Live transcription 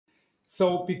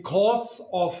So because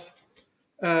of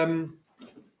the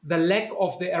lack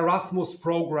of the Erasmus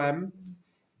program,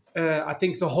 I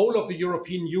think the whole of the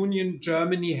European Union,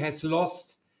 Germany has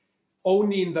lost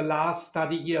only in the last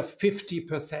study year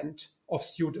 50% of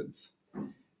students.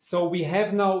 So we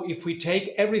have now, if we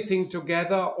take everything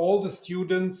together, all the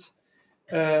students,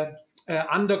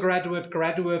 undergraduate,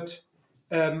 graduate,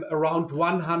 around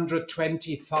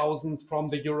 120,000 from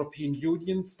the European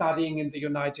Union studying in the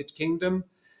United Kingdom.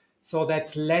 So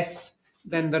that's less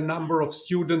than the number of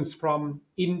students from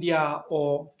India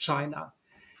or China.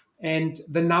 And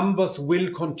the numbers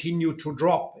will continue to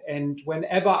drop. And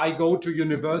whenever I go to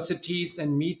universities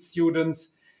and meet students,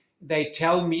 they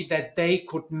tell me that they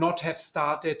could not have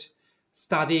started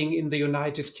studying in the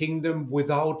United Kingdom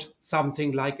without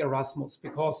something like Erasmus,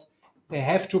 because they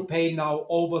have to pay now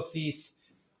overseas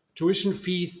tuition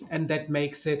fees, and that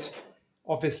makes it,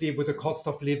 obviously, with the cost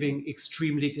of living,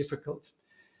 extremely difficult.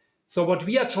 So what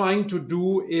we are trying to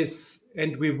do is,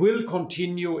 and we will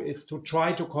continue, is to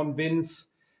try to convince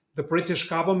the British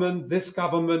government, this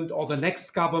government or the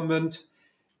next government,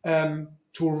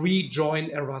 to rejoin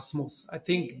Erasmus. I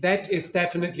think that is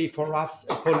definitely for us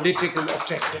a political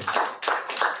objective.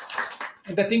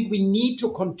 And I think we need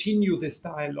to continue this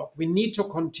dialogue. We need to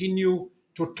continue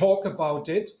to talk about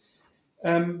it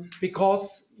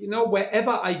because, you know,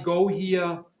 wherever I go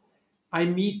here, I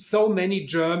meet so many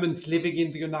Germans living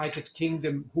in the United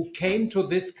Kingdom who came to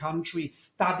this country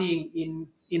studying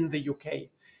in the UK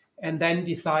and then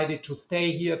decided to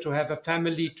stay here, to have a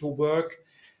family, to work.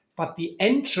 But the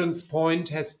entrance point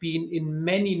has been, in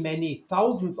many, many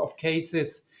thousands of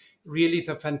cases, really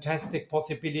the fantastic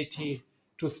possibility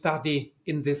to study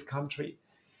in this country.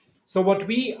 So what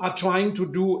we are trying to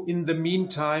do in the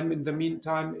meantime,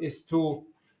 is to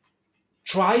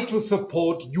try to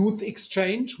support youth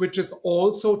exchange, which is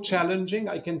also challenging,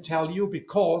 I can tell you,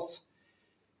 because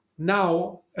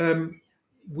now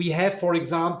we have, for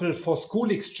example, for school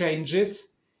exchanges,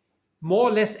 more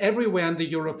or less everywhere in the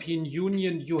European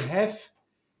Union, you have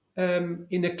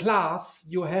in a class,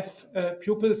 you have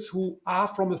pupils who are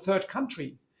from a third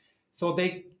country. So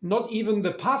they, not even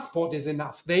the passport is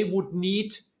enough. They would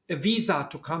need a visa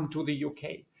to come to the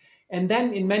UK. And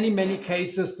then in many, many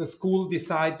cases, the school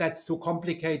decide that's too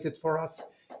complicated for us.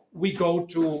 We go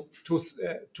to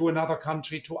another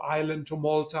country, to Ireland, to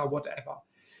Malta, whatever.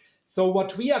 So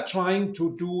what we are trying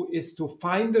to do is to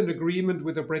find an agreement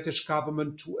with the British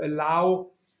government to allow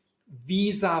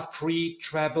visa-free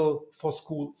travel for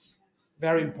schools.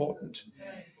 Very important.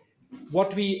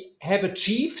 What we have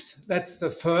achieved, that's the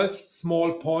first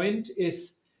small point,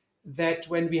 is that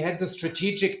when we had the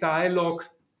strategic dialogue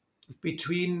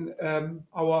between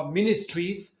our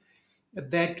ministries,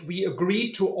 that we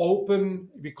agreed to open,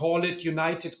 we call it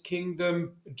United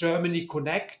Kingdom Germany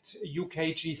Connect,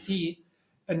 UKGC,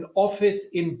 an office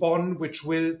in Bonn which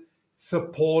will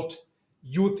support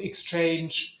youth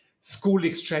exchange, school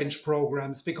exchange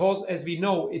programs. Because as we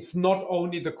know, it's not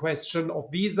only the question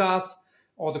of visas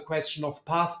or the question of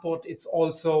passport, it's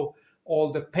also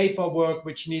all the paperwork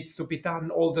which needs to be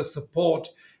done, all the support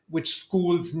which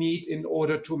schools need in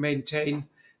order to maintain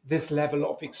this level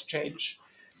of exchange.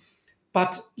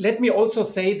 But let me also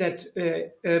say that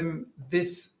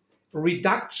this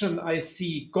reduction I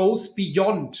see goes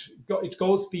beyond. It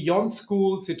goes beyond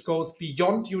schools, it goes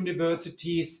beyond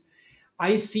universities.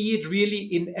 I see it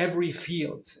really in every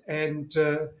field. And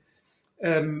the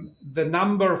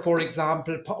number, for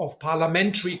example, of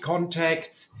parliamentary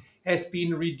contacts has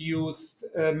been reduced.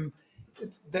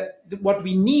 What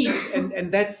we need,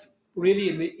 and that's really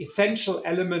an essential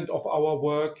element of our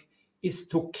work, is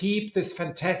to keep this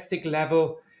fantastic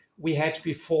level we had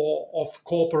before of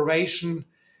cooperation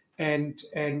and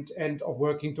of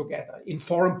working together. In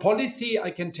foreign policy,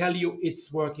 I can tell you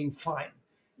it's working fine.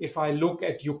 If I look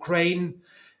at Ukraine,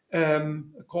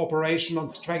 cooperation on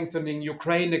strengthening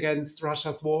Ukraine against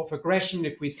Russia's war of aggression,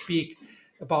 if we speak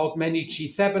about many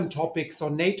G7 topics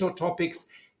or NATO topics,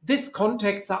 these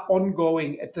contacts are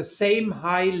ongoing at the same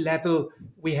high level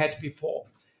we had before.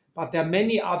 But there are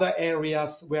many other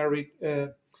areas where,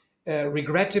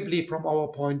 regrettably, from our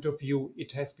point of view,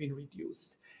 it has been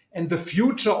reduced. And the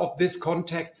future of this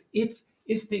context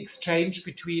is the exchange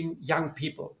between young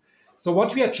people. So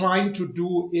what we are trying to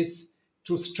do is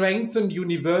to strengthen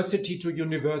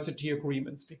university-to-university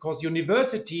agreements, because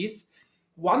universities,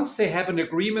 once they have an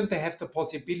agreement, they have the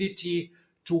possibility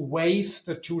to waive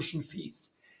the tuition fees.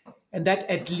 And that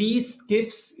at least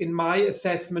gives, in my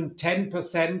assessment,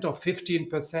 10% or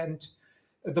 15%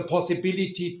 the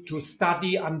possibility to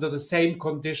study under the same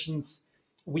conditions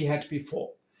we had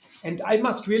before. And I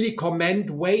must really commend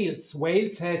Wales.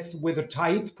 Wales has, with a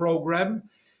tithe program,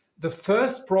 the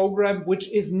first program which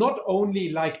is not only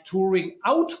like touring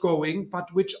outgoing,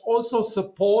 but which also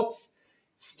supports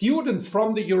students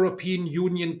from the European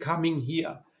Union coming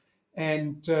here.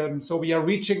 And so we are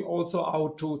reaching also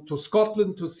out to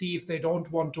Scotland to see if they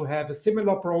don't want to have a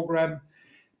similar program.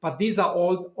 But these are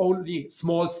all only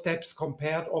small steps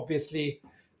compared, obviously,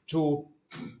 to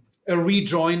a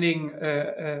rejoining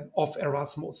of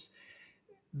Erasmus.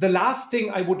 The last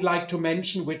thing I would like to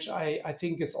mention, which I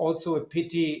think is also a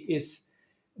pity, is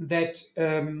that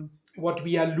what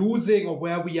we are losing, or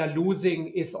where we are losing,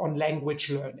 is on language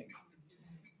learning.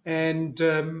 And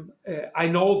I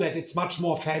know that it's much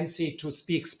more fancy to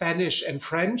speak Spanish and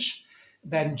French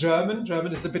than German.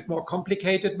 German is a bit more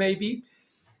complicated, maybe.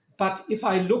 But if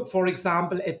I look, for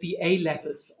example, at the A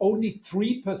levels, only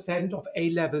 3% of A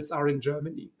levels are in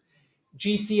Germany.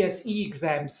 GCSE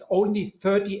exams, only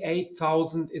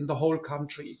 38,000 in the whole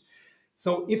country.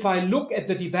 So if I look at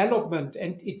the development,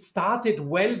 and it started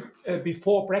well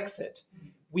before Brexit,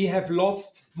 we have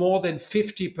lost more than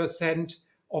 50%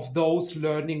 of those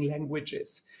learning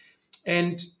languages.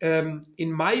 And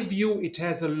in my view, it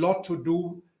has a lot to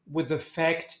do with the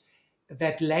fact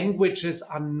that languages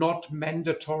are not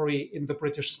mandatory in the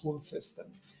British school system.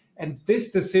 And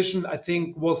this decision, I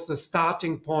think, was the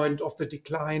starting point of the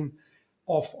decline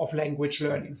of language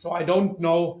learning. So I don't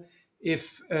know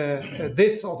if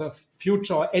this or the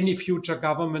future, or any future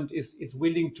government is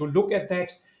willing to look at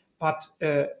that. But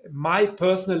my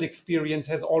personal experience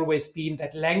has always been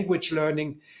that language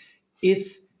learning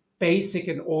is basic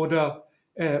in order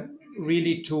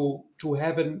really to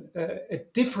have a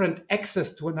different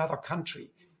access to another country.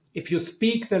 If you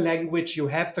speak the language, you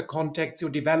have the contacts, you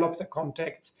develop the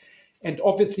contacts. And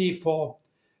obviously for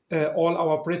all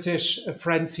our British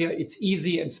friends here, it's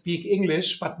easy and speak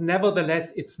English, but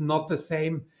nevertheless, it's not the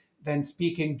same than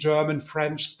speaking German,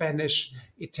 French, Spanish,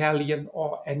 Italian,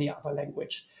 or any other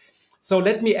language. So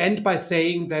let me end by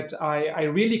saying that I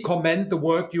really commend the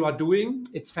work you are doing.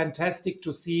 It's fantastic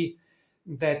to see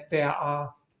that there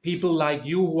are people like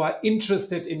you who are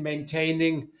interested in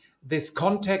maintaining this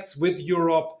contacts with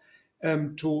Europe,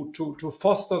 to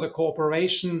foster the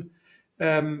cooperation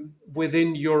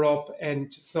within Europe.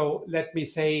 And so let me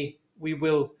say, we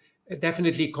will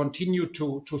definitely continue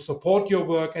to support your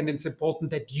work, and it's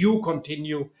important that you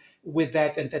continue with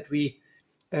that, and that we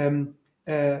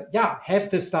have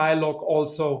this dialogue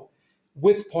also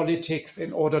with politics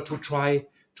in order to try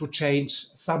to change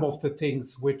some of the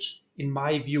things which, in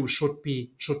my view, should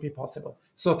be possible.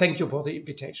 So thank you for the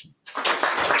invitation.